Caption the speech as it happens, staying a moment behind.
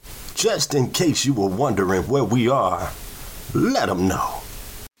Just in case you were wondering where we are, let them know.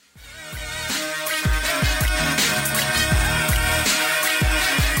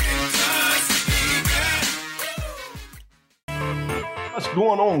 What's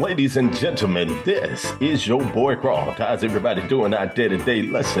going on, ladies and gentlemen? This is your boy Croft. How's everybody doing out there today?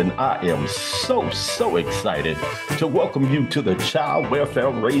 Listen, I am so excited to welcome you to the Child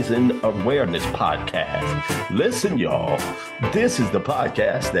Welfare Raising Awareness Podcast. Listen, y'all, this is the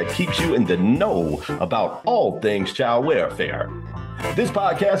podcast that keeps you in the know about all things child welfare. This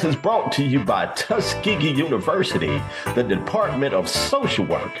podcast is brought to you by Tuskegee University, the Department of Social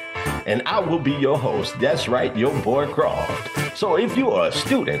Work, and I will be your host. That's right, your boy Croft. So if you are a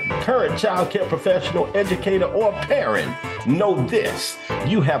student, current child care professional, educator, or parent, know this: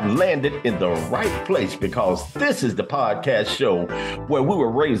 you have landed in the right place, because this is the podcast show where we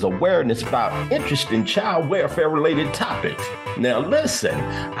will raise awareness about interesting child welfare related topics. Now listen,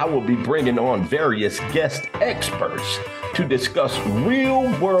 I will be bringing on various guest experts to discuss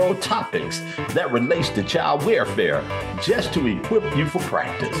real-world topics that relates to child welfare, just to equip you for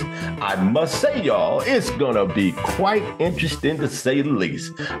practice. I must say, y'all, it's gonna be quite interesting to say the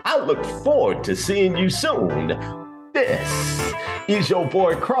least. I look forward to seeing you soon. This is your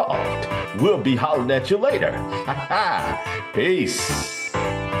boy Croft. We'll be hollering at you later. Peace.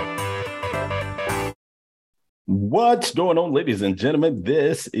 What's going on, ladies and gentlemen?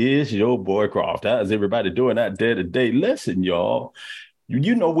 This is your boy Croft. How's everybody doing out there today? Listen, y'all,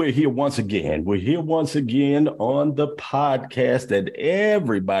 you know we're here once again. We're here once again on the podcast that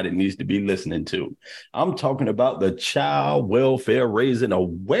everybody needs to be listening to. I'm talking about the Child Welfare Raising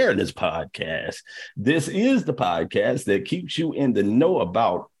Awareness Podcast. This is the podcast that keeps you in the know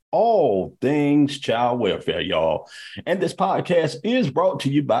about all things child welfare, y'all. And this podcast is brought to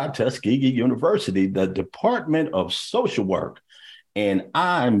you by Tuskegee University, the Department of Social Work. And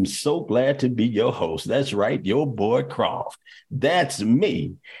I'm so glad to be your host. That's right, your boy Croft. That's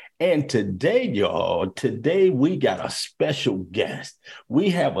me. And today, y'all, we got a special guest. We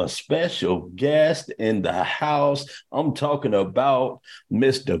have a special guest in the house. I'm talking about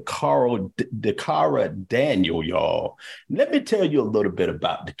Miss Dakara Daniel, y'all. Let me tell you a little bit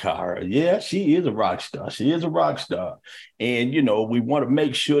about Dakara. Yeah, she is a rock star. She is a rock star. And, you know, we want to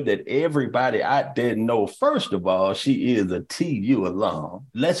make sure that everybody out there know, first of all, she is a TU alum.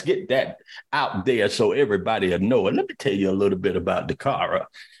 Let's get that out there so everybody will know it. Let me tell you a little bit about Dakara.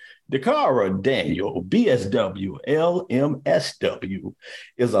 Dakara Daniel, BSW, LMSW,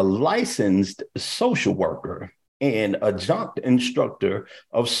 is a licensed social worker and adjunct instructor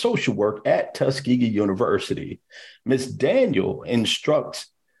of social work at Tuskegee University. Ms. Daniel instructs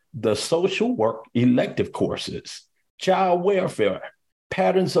the social work elective courses, child welfare,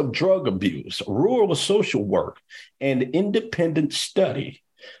 patterns of drug abuse, rural social work, and independent study.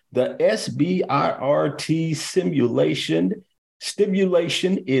 The SBIRT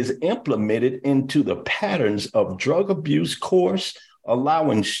stimulation is implemented into the patterns of drug abuse course,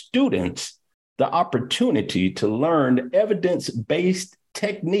 allowing students the opportunity to learn evidence-based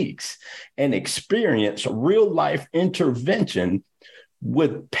techniques and experience real-life intervention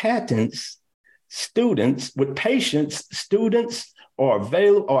with patients. Students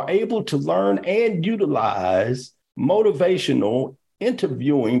are able to learn and utilize motivational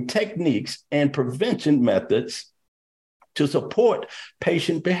interviewing techniques and prevention methods to support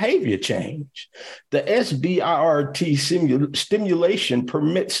patient behavior change. The SBIRT stimulation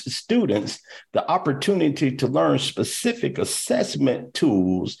permits students the opportunity to learn specific assessment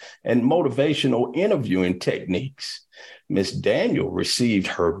tools and motivational interviewing techniques. Ms. Daniel received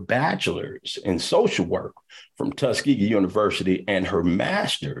her bachelor's in social work from Tuskegee University and her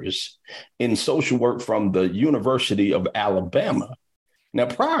master's in social work from the University of Alabama. Now,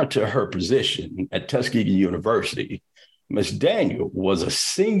 prior to her position at Tuskegee University, Ms. Daniel was a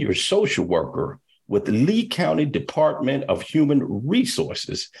senior social worker with the Lee County Department of Human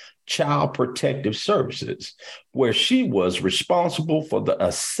Resources, Child Protective Services, where she was responsible for the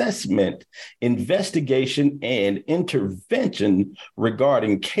assessment, investigation, and intervention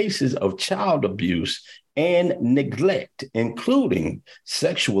regarding cases of child abuse and neglect, including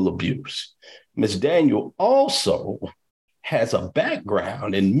sexual abuse. Ms. Daniel also has a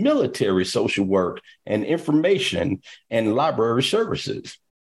background in military social work and information and library services.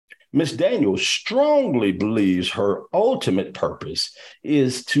 Ms. Daniel strongly believes her ultimate purpose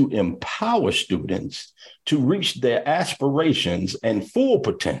is to empower students to reach their aspirations and full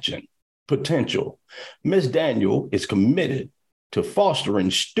potential. Ms. Daniel is committed to fostering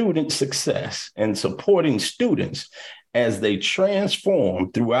student success and supporting students as they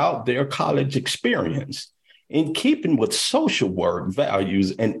transform throughout their college experience. In keeping with social work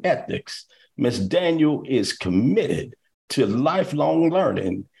values and ethics, Ms. Daniel is committed to lifelong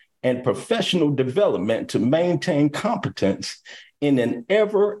learning and professional development to maintain competence in an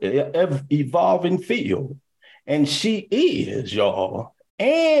ever evolving field. And she is, y'all,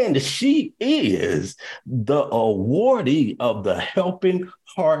 and she is the awardee of the Helping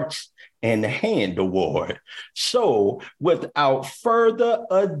Hearts and Hand Award. So without further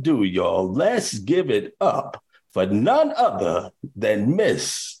ado, y'all, let's give it up for none other than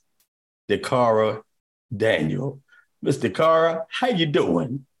Miss Dakara Daniel. Miss Dakara, how you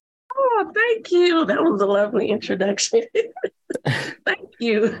doing? Oh, thank you. That was a lovely introduction. Thank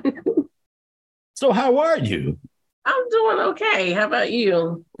you. So how are you? I'm doing okay. How about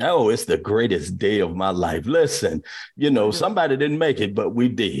you? Oh, it's the greatest day of my life. Listen, somebody didn't make it, but we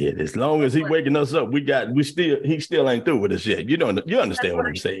did. As long as he waking us up, he still ain't through with us yet. You understand what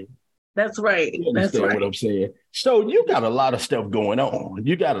I'm saying? That's right. You understand what I'm saying? So you got a lot of stuff going on.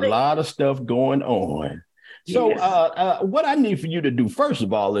 So what I need for you to do, first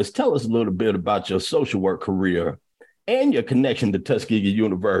of all, is tell us a little bit about your social work career and your connection to Tuskegee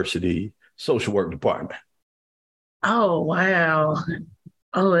University social work department. Oh, wow.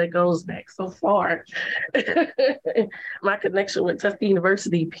 Oh, it goes back so far. My connection with Tuskegee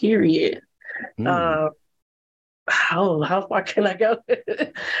University, period. How far can I go?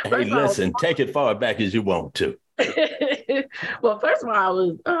 Hey, listen, take it far back as you want to. Well, first of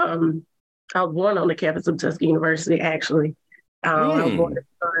all, I was born on the campus of Tuskegee University, actually. I was born at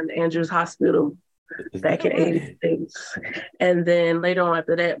St. Andrews Hospital back in '86. And then later on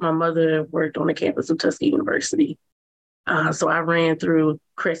after that, my mother worked on the campus of Tuskegee University. So I ran through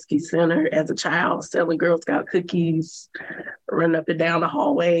Kresge Center as a child, selling Girl Scout cookies, running up and down the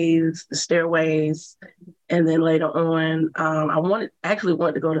hallways, the stairways. And then later on, I wanted to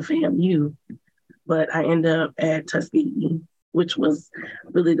go to FAMU, but I ended up at Tuskegee, which was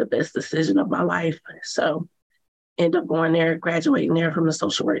really the best decision of my life. So ended up going there, graduating there from the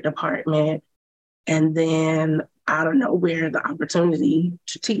social work department. And then I don't know where the opportunity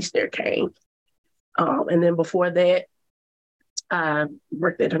to teach there came. And then before that, I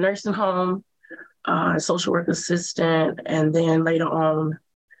worked at a nursing home, social work assistant, and then later on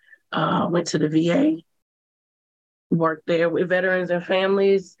went to the VA, worked there with veterans and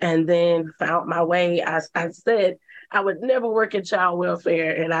families, and then found my way. I said I would never work in child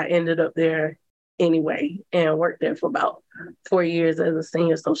welfare, and I ended up there anyway and worked there for about 4 years as a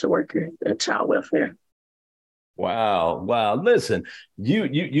senior social worker in child welfare. Wow. Listen,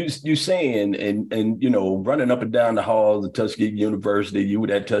 you saying and running up and down the halls of Tuskegee University, you were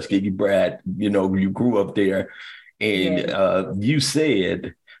that Tuskegee brat, you grew up there, and you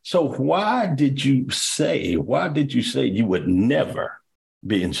said, so why did you say you would never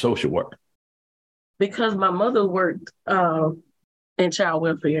be in social work? Because my mother worked in child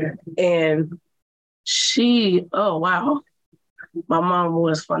welfare, and my mom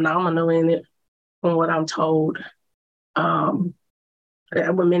was phenomenal in it, from what I'm told.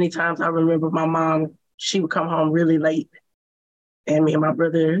 Many times I remember my mom, she would come home really late, and me and my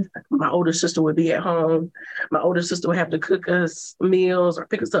brother, my older sister would be at home. My older sister would have to cook us meals or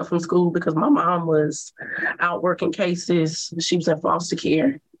pick us up from school because my mom was out working cases. She was in foster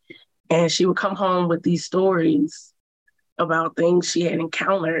care, and she would come home with these stories about things she had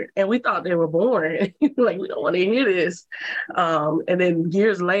encountered, and we thought they were boring. Like, we don't want to hear this. And then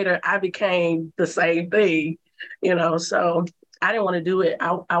years later, I became the same thing, so I didn't want to do it.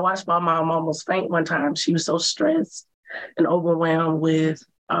 I watched my mom almost faint one time. She was so stressed and overwhelmed with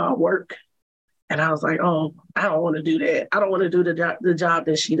work. And I was like, oh, I don't want to do that. I don't want to do the job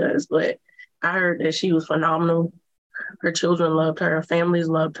that she does. But I heard that she was phenomenal. Her children loved her. Her families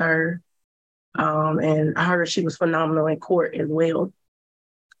loved her. And I heard she was phenomenal in court as well.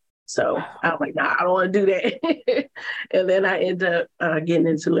 So I was like, nah, I don't want to do that. And then I ended up getting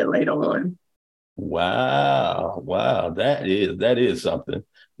into it later on. Wow. That is something.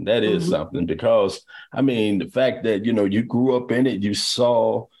 That is something, because the fact that, you grew up in it, you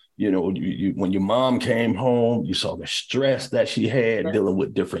saw, when your mom came home, you saw the stress that she had dealing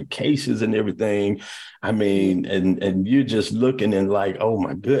with different cases and everything. And you're just looking and like, oh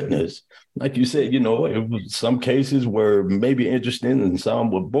my goodness. Like you said, it was, some cases were maybe interesting and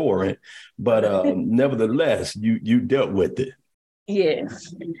some were boring, but nevertheless, you dealt with it.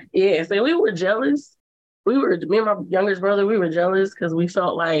 Yes. And we were jealous. Me and my youngest brother, we were jealous because we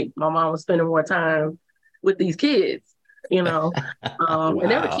felt like my mom was spending more time with these kids, Wow. And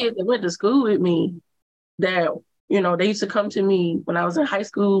there were kids that went to school with me that, they used to come to me when I was in high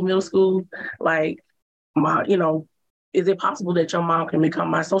school, middle school, like, is it possible that your mom can become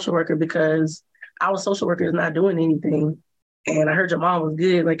my social worker? Because our social worker is not doing anything. And I heard your mom was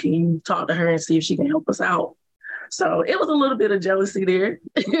good. Like, can you talk to her and see if she can help us out? So it was a little bit of jealousy there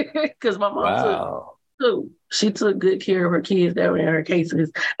because my mom Wow. she took good care of her kids that were in her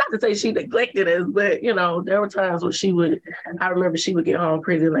cases. Not to say she neglected us, but there were times when I remember she would get home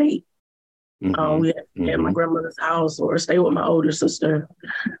pretty late. We at my grandmother's house or stay with my older sister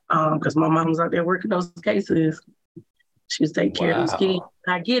because my mom was out there working those cases. She was taking care of those kids.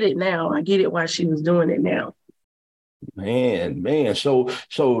 I get it now. I get it why she was doing it now. Man.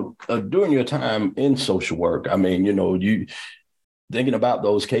 So during your time in social work, I mean, you thinking about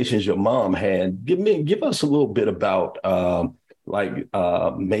those cases your mom had, give us a little bit about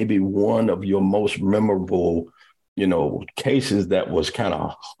maybe one of your most memorable, cases that was kind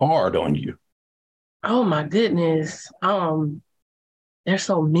of hard on you. Oh my goodness. There's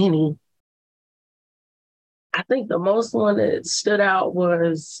so many. I think the most one that stood out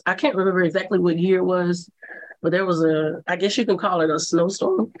was, I can't remember exactly what year it was, but there was I guess you can call it a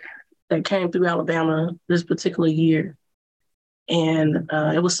snowstorm that came through Alabama this particular year. And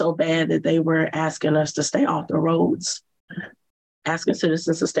it was so bad that they were asking us to stay off the roads, asking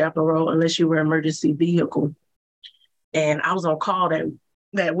citizens to stay off the road unless you were an emergency vehicle. And I was on call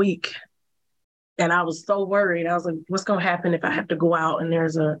that week. And I was so worried. I was like, what's going to happen if I have to go out and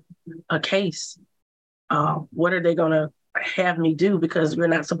there's a case? What are they going to have me do? Because we're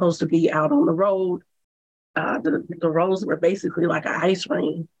not supposed to be out on the road. The roads were basically like an ice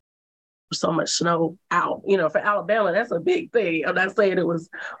ring. So much snow out. For Alabama, that's a big thing. I'm not saying it was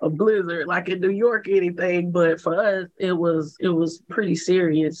a blizzard like in New York or anything, but for us, it was pretty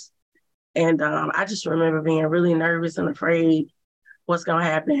serious. And I just remember being really nervous and afraid what's going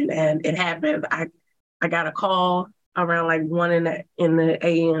to happen. And it happened. I got a call around like 1 in the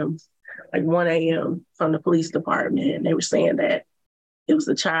a.m., like 1 a.m. from the police department. And they were saying that it was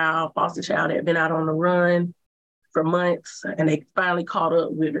a foster child that had been out on the run for months, and they finally caught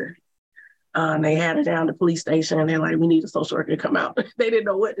up with her. They had her down to the police station, and they're like, we need a social worker to come out. They didn't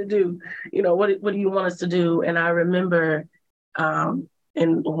know what to do. What do you want us to do? And I remember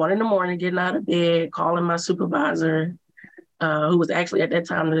in 1 a.m. getting out of bed, calling my supervisor, who was actually at that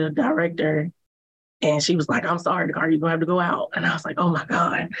time the director. And she was like, I'm sorry, are you going to have to go out? And I was like, oh my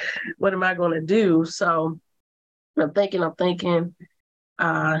God, what am I going to do? So I'm thinking,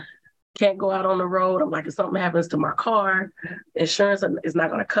 can't go out on the road. I'm like, if something happens to my car, insurance is not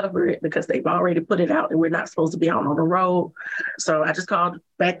going to cover it because they've already put it out and we're not supposed to be out on the road. So I just called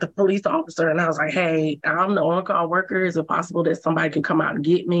back the police officer and I was like, hey, I'm the on-call worker. Is it possible that somebody can come out and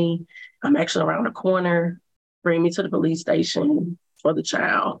get me? I'm actually around the corner. Bring me to the police station for the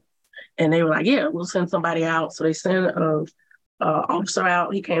child. And they were like, yeah, we'll send somebody out. So they sent an officer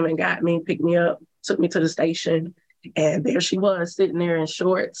out. He came and got me, picked me up, took me to the station. And there she was sitting there in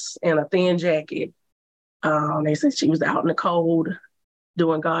shorts and a thin jacket. They said she was out in the cold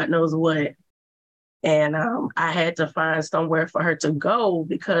doing God knows what. And I had to find somewhere for her to go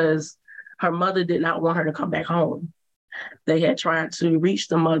because her mother did not want her to come back home. They had tried to reach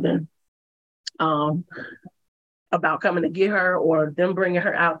the mother about coming to get her or them bringing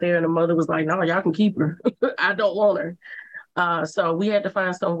her out there. And the mother was like, no, y'all can keep her. I don't want her. So we had to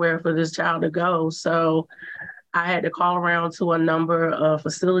find somewhere for this child to go. So I had to call around to a number of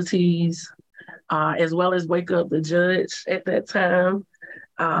facilities, as well as wake up the judge at that time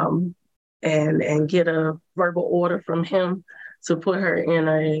and get a verbal order from him to put her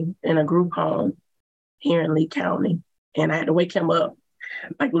in a group home here in Lee County. And I had to wake him up.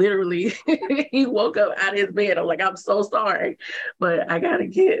 Like literally, he woke up out of his bed. I'm like, I'm so sorry, but I got to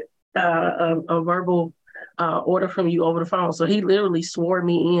get a verbal order from you over the phone. So he literally swore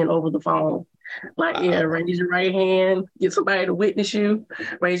me in over the phone. Like, wow. Yeah, raise your right hand, get somebody to witness you,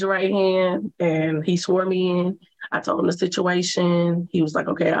 raise your right hand. And he swore me in. I told him the situation. He was like,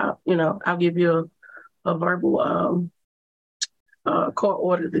 okay, I'll give you a verbal court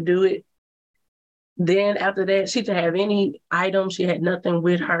order to do it. Then after that, she didn't have any items. She had nothing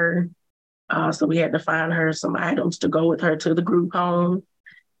with her. So we had to find her some items to go with her to the group home.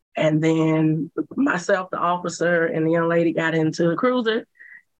 And then myself, the officer, and the young lady got into the cruiser.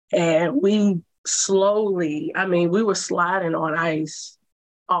 And we we were sliding on ice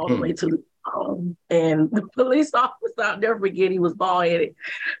all the way to the home. And the police officer, I'll never forget, he was bald-headed.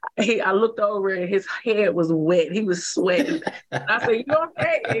 I looked over and his head was wet. He was sweating. I said, you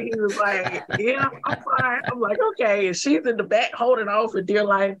okay? And he was like, yeah, I'm fine. I'm like, okay. And she's in the back holding on for dear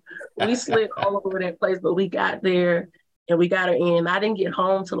life. We slid all over that place, but we got there and we got her in. I didn't get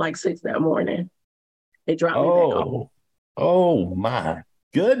home till like 6 that morning. They dropped me back home. Oh my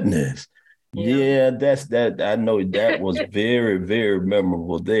goodness. Yeah. Yeah, that's that. I know that was very, very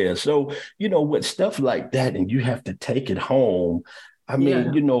memorable there. So, with stuff like that, and you have to take it home. I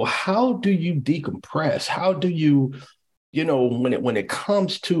mean, Yeah. how do you decompress? How do you, when it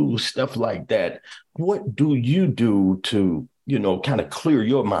comes to stuff like that, what do you do to, kind of clear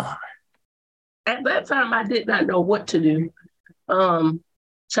your mind? At that time, I did not know what to do. Um,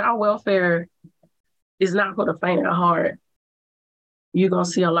 Child welfare is not for the faint of heart. You're going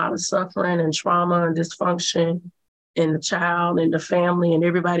to see a lot of suffering and trauma and dysfunction in the child and the family and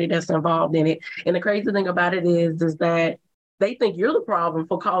everybody that's involved in it. And the crazy thing about it is that they think you're the problem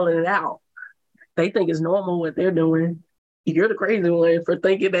for calling it out. They think it's normal what they're doing. You're the crazy one for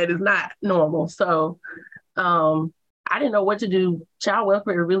thinking that it's not normal. So I didn't know what to do. Child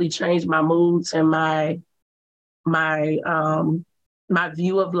welfare really changed my moods and my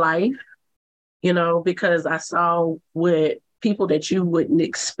view of life, because I saw what people that you wouldn't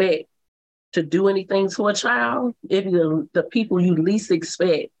expect to do anything to a child, if the people you least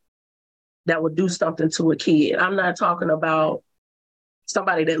expect that would do something to a kid. I'm not talking about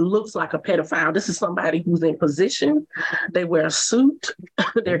somebody that looks like a pedophile. This is somebody who's in position. They wear a suit.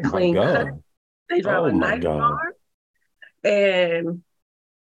 They're Oh my clean cut. God. They drive Oh a my nice God. car. And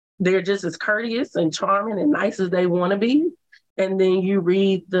they're just as courteous and charming and nice as they want to be. And then you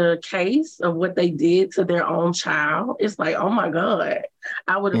read the case of what they did to their own child. It's like, oh my God,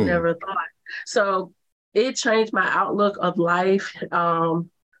 I would have Mm. never thought. So it changed my outlook of life,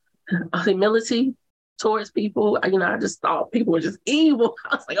 humility towards people. I just thought people were just evil.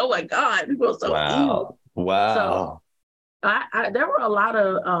 I was like, oh my God, people are so evil. Wow. So Wow. there were a lot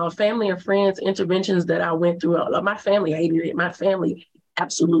of family and friends interventions that I went through. My family hated it. My family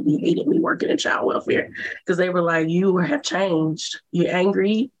absolutely hated me working in child welfare because they were like, you have changed. You're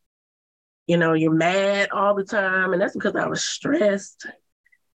angry. You're mad all the time. And that's because I was stressed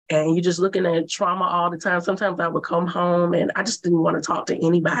and you're just looking at trauma all the time. Sometimes I would come home and I just didn't want to talk to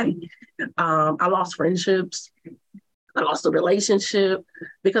anybody. I lost friendships. I lost a relationship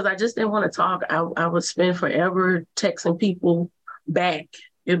because I just didn't want to talk. I would spend forever texting people back.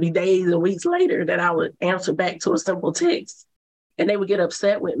 It'd be days and weeks later that I would answer back to a simple text. And they would get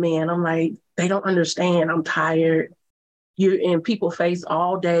upset with me. And I'm like, they don't understand. I'm tired. You're in people's face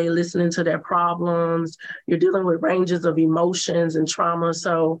all day listening to their problems. You're dealing with ranges of emotions and trauma.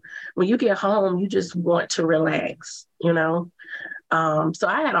 So when you get home, you just want to relax, So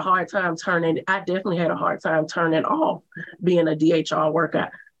I had a hard time I definitely had a hard time turning off being a DHR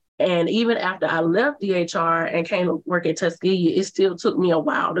worker. And even after I left DHR and came to work at Tuskegee, it still took me a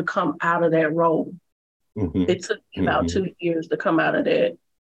while to come out of that role. Mm-hmm. It took me about 2 years to come out of that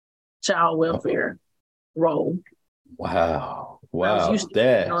child welfare role. Wow. I was Wow. used to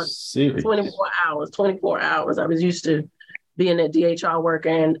being on That's serious. 24 hours. I was used to being a DHR worker.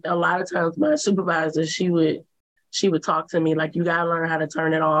 And a lot of times my supervisor, she would talk to me like, you got to learn how to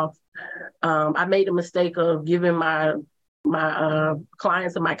turn it off. I made a mistake of giving my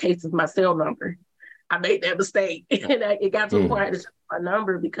clients and my cases my cell number. I made that mistake. And it got to a point I had to change my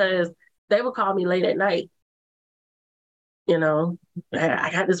number because they would call me late at night. I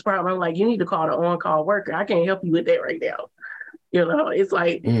got this problem. I'm like, you need to call the on-call worker. I can't help you with that right now. It's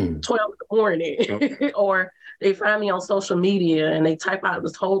like 12 in the morning. Or they find me on social media and they type out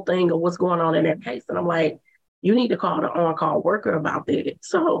this whole thing of what's going on in their case. And I'm like, you need to call the on-call worker about that.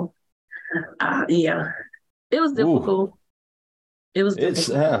 So, yeah, it was Ooh. difficult. It was It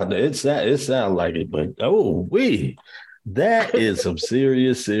difficult. sound like it, but that is some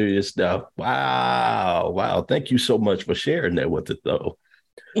serious, serious stuff. Wow. Wow. Thank you so much for sharing that with us though.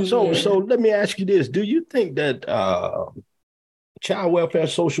 So Yeah, let me ask you this. Do you think that child welfare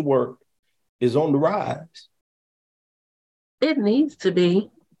social work is on the rise? it needs to be.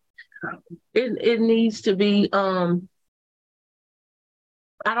 It needs to be. I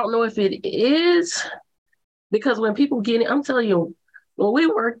don't know if it is because when people get in, I'm telling you, when I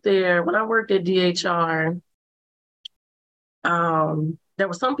worked at DHR, there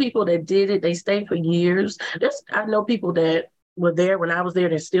were some people that did it. They stayed for years. I know people that were there when I was there.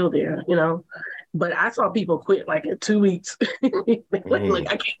 They're still there, But I saw people quit like in 2 weeks. Look,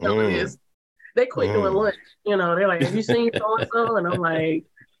 I can't do Mm, this. They quit doing mm, lunch. They're like, have you seen so and so? And I'm like,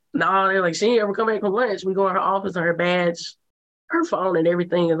 no. Nah. They're like, she ain't ever come back from lunch. We go in her office and her badge, her phone, and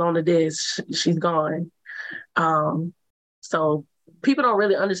everything is on the desk. She's gone. So people don't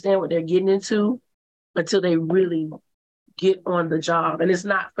really understand what they're getting into until they really get on the job. And it's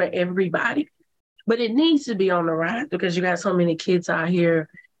not for everybody, but it needs to be on the rise because you got so many kids out here,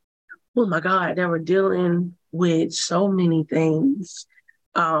 oh my God, that were dealing with so many things.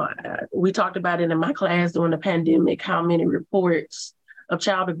 We talked about it in my class during the pandemic, how many reports of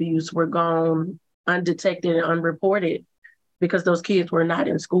child abuse were gone undetected and unreported because those kids were not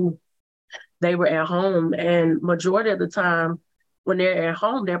in school. They were at home, and majority of the time when they're at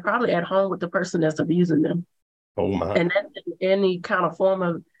home, they're probably at home with the person that's abusing them. Oh my. And that's any kind of form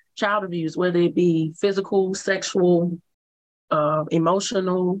of child abuse, whether it be physical, sexual,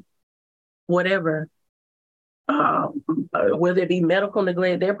 emotional, whatever, whether it be medical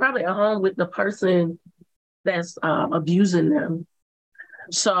neglect, they're probably at home with the person that's abusing them.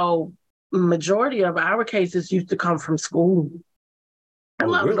 So majority of our cases used to come from school. A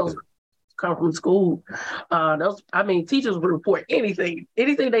lot of those come from school. Teachers will report anything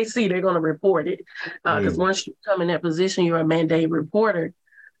they see, they're going to report it. Because once you come in that position, you're a mandated reporter.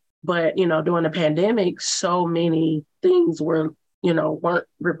 But, during the pandemic, so many things weren't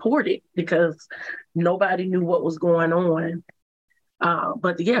reported because nobody knew what was going on.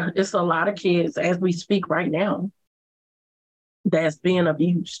 But yeah, it's a lot of kids as we speak right now that's being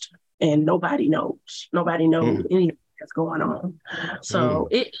abused and nobody knows. Nobody knows anything that's going on. So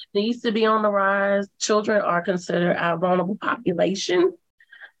it needs to be on the rise. Children are considered our vulnerable population.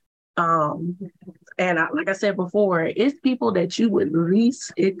 And like I said before, it's people that you would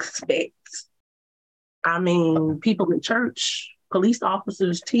least expect. I mean, people in church, police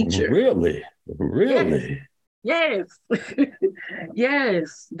officers, teachers. Really? Yes.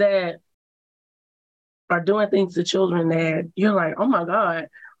 Yes, that are doing things to children that you're like, oh my God.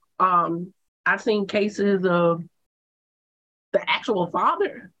 I've seen cases of the actual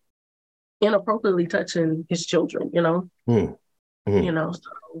father inappropriately touching his children, So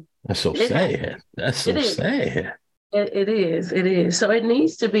that's so sad. That's so sad. It is. So it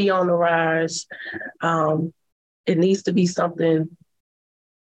needs to be on the rise. It needs to be something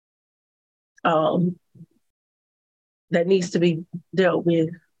that needs to be dealt with.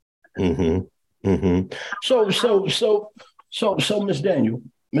 So Miss Daniel,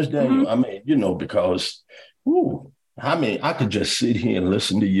 I mean, because I could just sit here and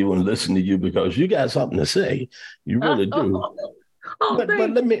listen to you because you got something to say. You really do. But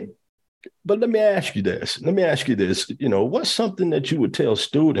let me ask you this. What's something that you would tell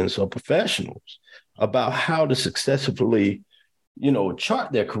students or professionals about how to successfully,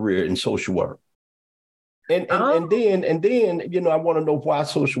 chart their career in social work? And then, I want to know why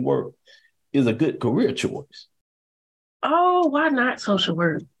social work is a good career choice. Oh, why not social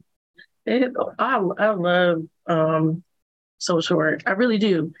work? I love social work. I really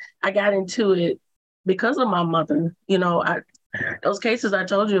do. I got into it because of my mother. Those cases I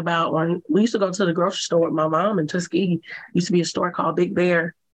told you about, when we used to go to the grocery store with my mom in Tuskegee, used to be a store called Big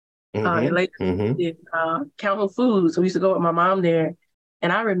Bear. And later did Calhoun Foods. So we used to go with my mom there.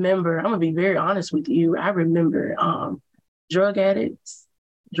 And I remember, I'm going to be very honest with you, I remember drug addicts,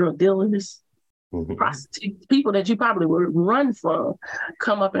 drug dealers, prostitutes, people that you probably would run from,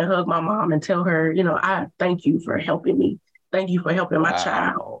 come up and hug my mom and tell her, I thank you for helping me. Thank you for helping my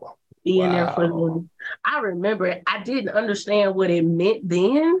child. Being there for them. I remember I didn't understand what it meant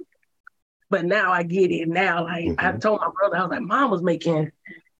then, but now I get it. Now, I told my brother, I was like, Mom was making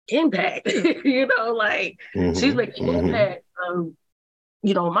impact, she's making impact.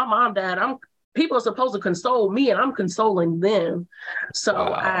 My mom died. People are supposed to console me and I'm consoling them. So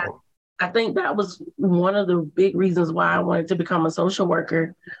I think that was one of the big reasons why I wanted to become a social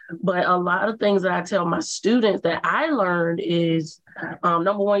worker. But a lot of things that I tell my students that I learned is,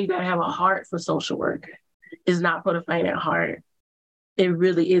 number one, you got to have a heart for social work. It's not for the faint at heart. It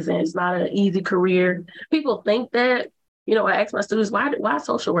really isn't. It's not an easy career. People think that. I ask my students, why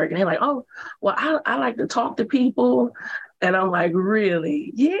social work? And they're like, oh, well, I like to talk to people. And I'm like,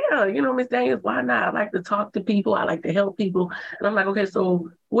 really? Yeah, Ms. Daniels, why not? I like to talk to people. I like to help people. And I'm like, okay, so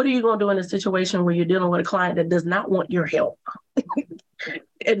what are you going to do in a situation where you're dealing with a client that does not want your help?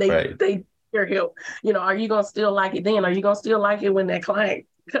 And they your help. Are you going to still like it then? Are you going to still like it when that client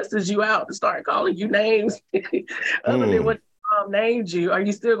cusses you out and start calling you names other than what your mom named you? Are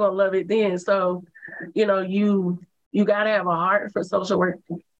you still going to love it then? So, you got to have a heart for social work.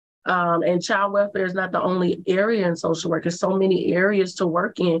 And child welfare is not the only area in social work. There's so many areas to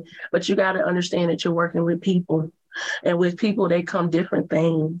work in, but you got to understand that you're working with people. And with people, they come different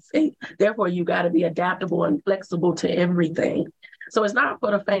things. Therefore, you got to be adaptable and flexible to everything. So it's not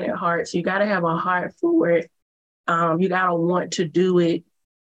for the faint at heart. So you got to have a heart for it. You got to want to do it.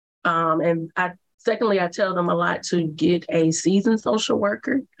 Secondly, I tell them a lot to get a seasoned social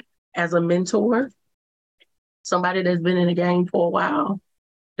worker as a mentor, somebody that's been in the game for a while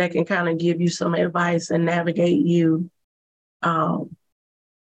that can kind of give you some advice and navigate you to,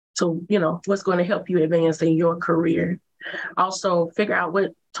 what's going to help you advance in your career. Also, figure out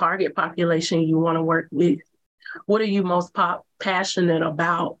what target population you want to work with. what are you most passionate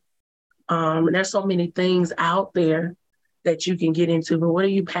about? And there's so many things out there that you can get into, but what are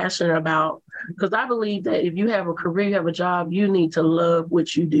you passionate about? Because I believe that if you have a career, you have a job, you need to love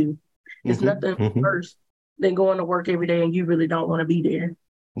what you do. It's nothing worse than going to work every day and you really don't want to be there.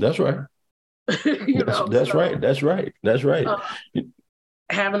 That's right. That's right. That's right. That's right.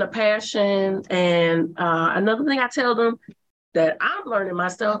 Having a passion. And another thing I tell them that I'm learning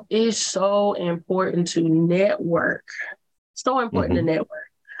myself is so important to network. So important to network.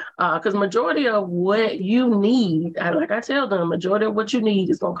 Because majority of what you need, like I tell them, majority of what you need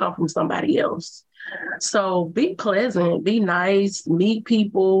is going to come from somebody else. So be pleasant, be nice, meet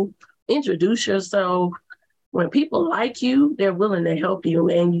people, introduce yourself. When people like you, they're willing to help you.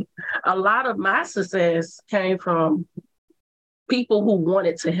 And a lot of my success came from people who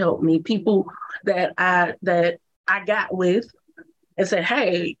wanted to help me, people that I got with and said,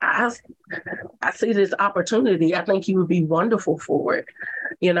 hey, I see this opportunity. I think you would be wonderful for it.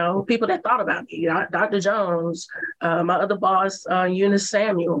 You know, people that thought about me, Dr. Jones, my other boss, Eunice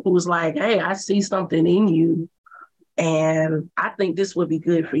Samuel, who was like, hey, I see something in you and I think this would be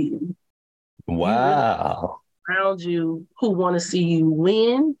good for you. Wow. You really around you who want to see you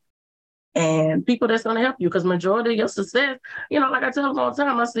win and people that's going to help you, because majority of your success, you know, like I tell them all the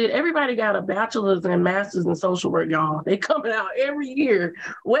time, I said, everybody got a bachelor's and master's in social work, y'all. They coming out every year.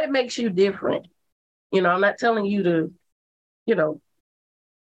 What makes you different? You know, I'm not telling you to, you know,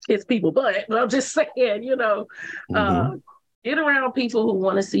 kiss people, but I'm just saying, you know, get around people who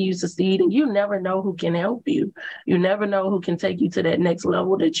want to see you succeed, and you never know who can help you. You never know who can take you to that next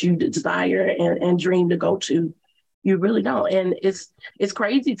level that you desire and dream to go to. You really don't. And it's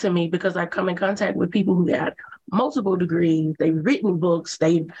crazy to me because I come in contact with people who got multiple degrees. They've written books.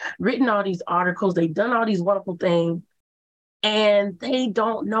 They've written all these articles. They've done all these wonderful things. And they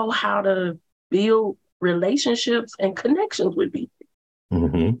don't know how to build relationships and connections with people.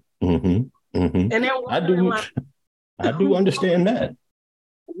 And then I do understand that.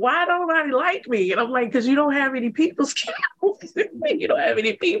 Why don't nobody like me? And I'm like, because you don't have any people skills. You don't have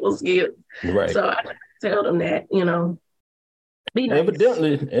any people skills. Right. So I tell them that, you know, be nice.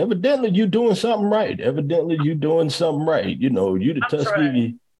 Evidently you're doing something right. You know, you the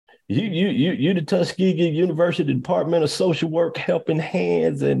Tuskegee, you the Tuskegee University Department of Social Work Helping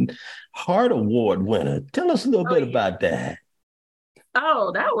Hands and Heart Award winner. Tell us a little bit about that.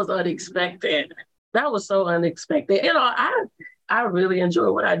 Oh, that was unexpected. That was so unexpected. You know, I really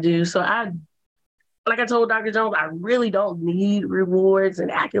enjoy what I do. So like I told Dr. Jones, I really don't need rewards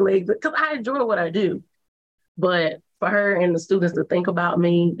and accolades because I enjoy what I do. But for her and the students to think about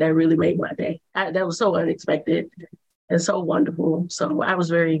me, that really made my day. That was so unexpected and so wonderful. So I was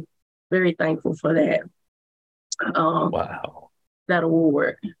very, very thankful for that. Wow. That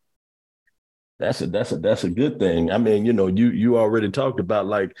award. That's a good thing. I mean, you know, you already talked about,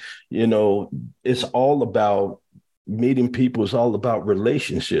 like, you know, it's all about meeting people. It's all about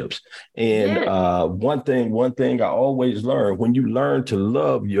relationships. And one thing I always learn, when you learn to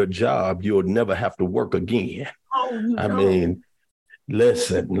love your job, you'll never have to work again. I mean,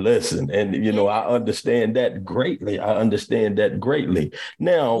 listen. And, you know, I understand that greatly.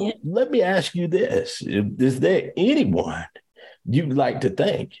 Now, let me ask you this. Is there anyone you'd like to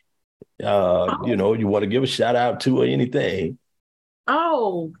thank? You know, you want to give a shout out to or anything?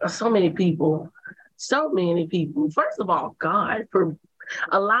 Oh, so many people. First of all, God, for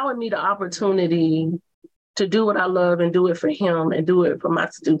allowing me the opportunity to do what I love and do it for him and do it for my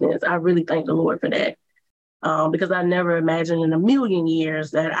students. I really thank the Lord for that. Because I never imagined in a million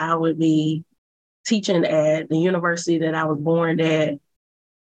years that I would be teaching at the university that I was born at,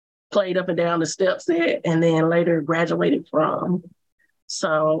 played up and down the steps at, and then later graduated from.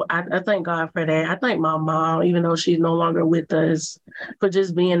 So I thank God for that. I thank my mom, even though she's no longer with us, for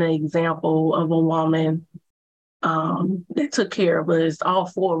just being an example of a woman that took care of us, all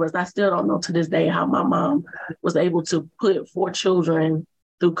four of us. I still don't know to this day how my mom was able to put 4 children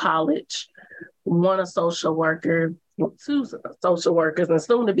through college, 1 a social worker, 2 social workers, and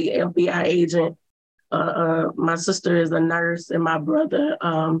soon to be an FBI agent. My sister is a nurse, and my brother,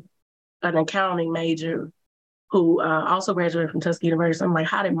 an accounting major, who also graduated from Tuskegee University. I'm like,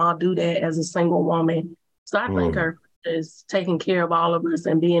 how did Ma do that as a single woman? So I thank her for just taking care of all of us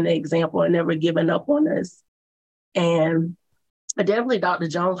and being an example and never giving up on us. And definitely Dr.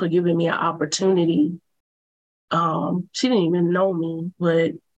 Jones for giving me an opportunity. She didn't even know me,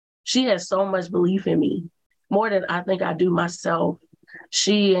 but she has so much belief in me, more than I think I do myself.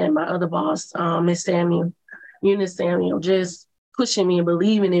 She and my other boss, Miss Samuel, Eunice Samuel, just pushing me and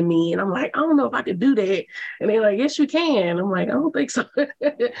believing in me. And I'm like, I don't know if I could do that. And they're like, yes, you can. I'm like, I don't think so.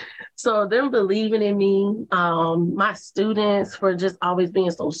 So them believing in me, my students for just always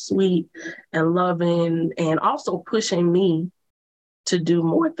being so sweet and loving, and also pushing me to do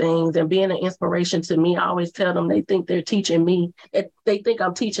more things and being an inspiration to me. I always tell them they think they're teaching me. They think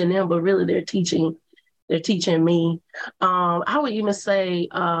I'm teaching them, but really they're teaching me. I would even say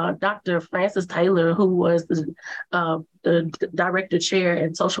Dr. Francis Taylor, who was the director chair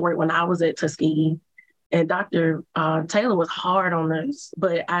in social work when I was at Tuskegee. And Dr. Taylor was hard on us,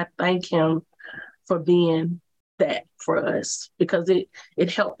 but I thank him for being that for us, because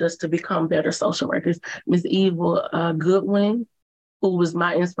it helped us to become better social workers. Ms. Eva Goodwin, who was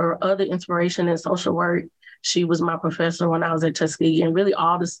my other inspiration in social work, she was my professor when I was at Tuskegee, and really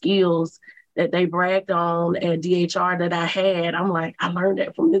all the skills that they bragged on at DHR that I had, I'm like, I learned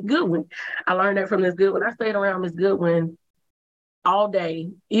that from Ms. Goodwin. I stayed around Ms. Goodwin all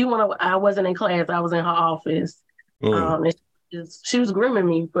day. Even when I wasn't in class, I was in her office. And she was grooming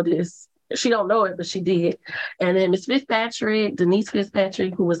me for this. She don't know it, but she did. And then Ms. Fitzpatrick, Denise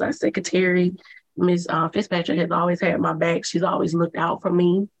Fitzpatrick, who was our secretary, Ms. Fitzpatrick has always had my back. She's always looked out for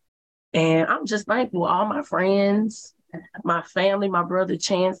me. And I'm just thankful. All my friends, my family, my brother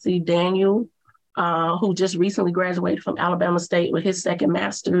Chancey Daniel, who just recently graduated from Alabama State with his second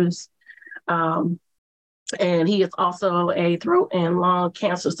master's. And he is also a throat and lung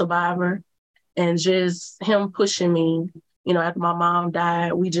cancer survivor. And just him pushing me, after my mom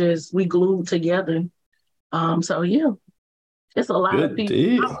died, we glued together. So yeah, it's a lot of people.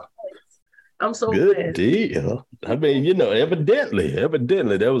 Deal. I'm so good glad. Deal. I mean, evidently,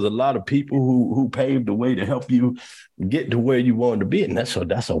 there was a lot of people who paved the way to help you get to where you wanted to be, and that's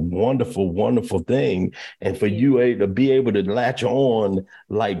a wonderful, wonderful thing. And for you to be able to latch on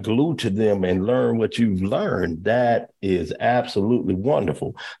like glue to them and learn what you've learned, that is absolutely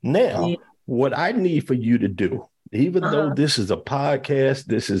wonderful. Now, what I need for you to do, even though this is a podcast,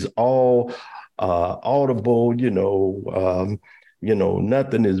 this is all audible,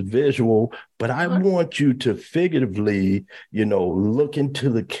 nothing is visual, but I want you to figuratively, look into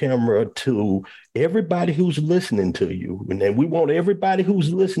the camera to everybody who's listening to you. And then we want everybody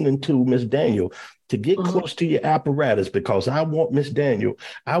who's listening to Miss Daniel to get close to your apparatus, because I want Miss Daniel,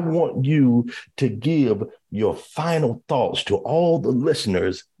 I want you to give your final thoughts to all the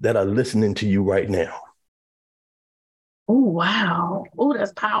listeners that are listening to you right now. Oh, wow. Oh,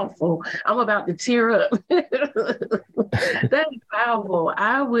 that's powerful. I'm about to tear up. That's powerful.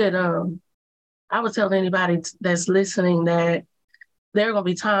 I would tell anybody that's listening that there are going to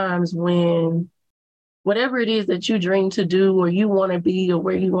be times when whatever it is that you dream to do or you want to be or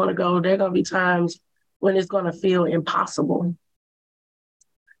where you want to go, there are going to be times when it's going to feel impossible.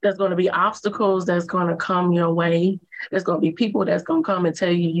 There's going to be obstacles that's going to come your way. There's going to be people that's going to come and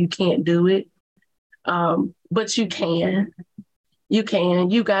tell you can't do it. But you can.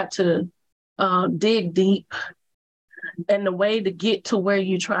 You got to dig deep. And the way to get to where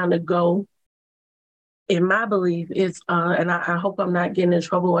you're trying to go, in my belief, is, and I hope I'm not getting in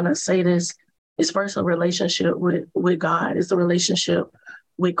trouble when I say this, is first a relationship with God. It's a relationship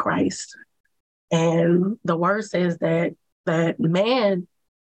with Christ. And the word says that man,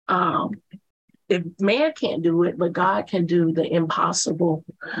 if man can't do it, but God can do the impossible.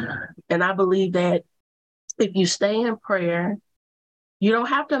 And I believe that if you stay in prayer, you don't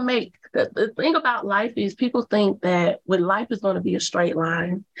have to make, the thing about life is people think that with life is going to be a straight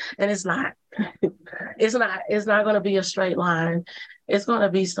line, and it's not. It's not going to be a straight line. It's going to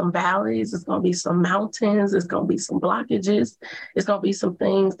be some valleys. It's going to be some mountains. It's going to be some blockages. It's going to be some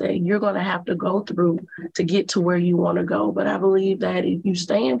things that you're going to have to go through to get to where you want to go. But I believe that if you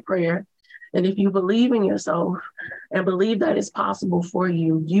stay in prayer, and if you believe in yourself and believe that it's possible for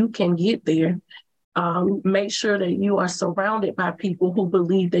you, you can get there. Make sure that you are surrounded by people who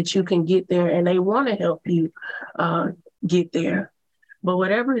believe that you can get there and they want to help you get there. But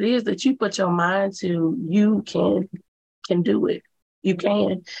whatever it is that you put your mind to, you can do it. You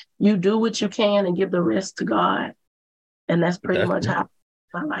can. You do what you can and give the rest to God. And that's pretty much how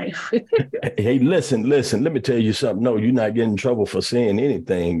my life. Hey, listen, let me tell you something. No, you're not getting in trouble for saying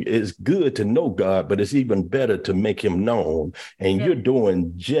anything. It's good to know God, but it's even better to make him known. And you're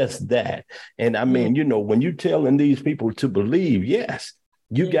doing just that. And I mean, when you're telling these people to believe, yes,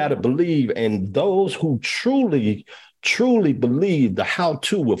 you got to believe. And those who truly believe, the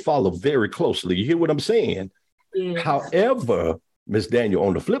how-to will follow very closely. You hear what I'm saying? Yes. However, Miss Daniel,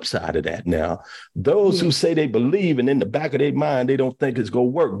 on the flip side of that now, those who say they believe and in the back of their mind, they don't think it's going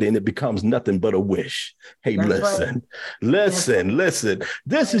to work, then it becomes nothing but a wish. Hey, listen.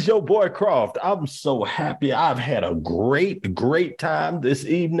 This is your boy Croft. I'm so happy. I've had a great time this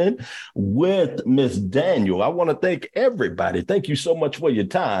evening with Miss Daniel. I want to thank everybody. Thank you so much for your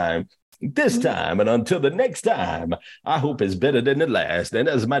time. This time, and until the next time, I hope it's better than the last. And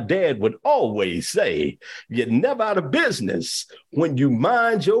as my dad would always say, you're never out of business when you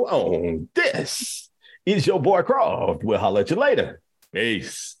mind your own. This is your boy Croft. We'll holler at you later.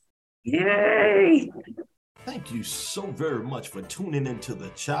 Peace. Yay. Thank you so very much for tuning into the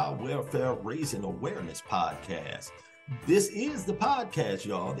Child Welfare Raising Awareness Podcast. This is the podcast,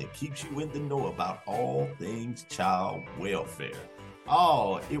 y'all, that keeps you in the know about all things child welfare.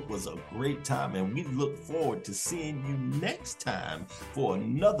 Oh, it was a great time, and we look forward to seeing you next time for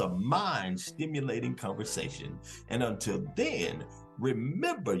another mind-stimulating conversation. And until then,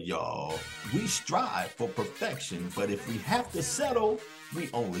 remember, y'all, we strive for perfection, but if we have to settle, we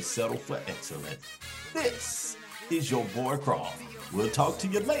only settle for excellence. This is your boy Croft. We'll talk to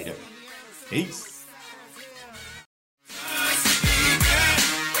you later. Peace.